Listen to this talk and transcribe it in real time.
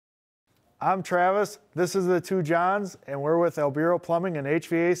I'm Travis, this is the Two Johns, and we're with Albiero Plumbing and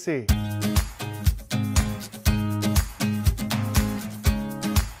HVAC.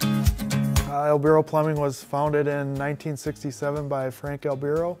 Albiero Plumbing was founded in 1967 by Frank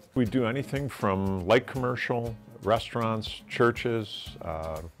Albiero. We do anything from light commercial, restaurants, churches,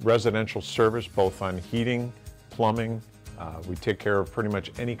 residential service, both on heating, plumbing. We take care of pretty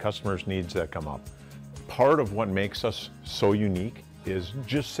much any customer's needs that come up. Part of what makes us so unique is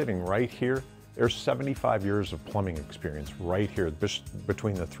just sitting right here. There's 75 years of plumbing experience right here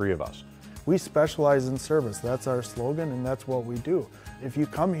between the three of us. We specialize in service. That's our slogan, and that's what we do. If you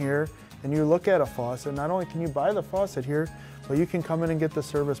come here and you look at a faucet, not only can you buy the faucet here, but you can come in and get the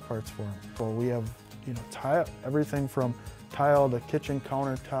service parts for them. So we have, everything from tile to kitchen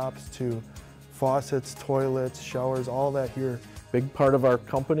countertops to faucets, toilets, showers, all that here. Big part of our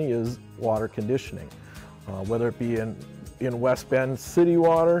company is water conditioning, whether it be in West Bend city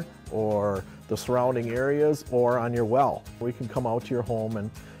water or the surrounding areas or on your well. We can come out to your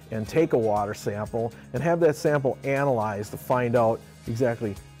home and take a water sample and have that sample analyzed to find out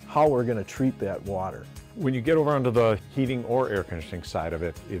exactly how we're going to treat that water. When you get over onto the heating or air conditioning side of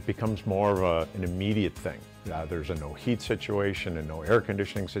it, it becomes more of an immediate thing. There's a no heat situation and no air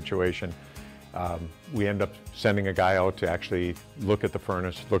conditioning situation. We end up sending a guy out to actually look at the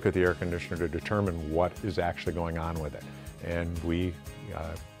furnace, look at the air conditioner to determine what is actually going on with it. And we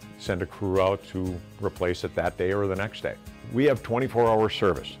send a crew out to replace it that day or the next day. We have 24-hour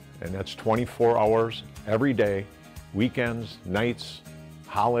service, and that's 24 hours every day, weekends, nights,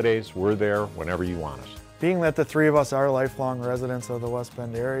 holidays. We're there whenever you want us. Being that the three of us are lifelong residents of the West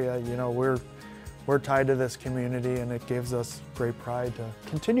Bend area, we're tied to this community, and it gives us great pride to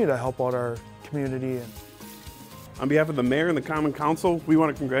continue to help out our community. On behalf of the Mayor and the Common Council, we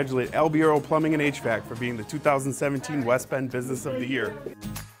want to congratulate Albiero Plumbing and HVAC for being the 2017 West Bend Business of the Year.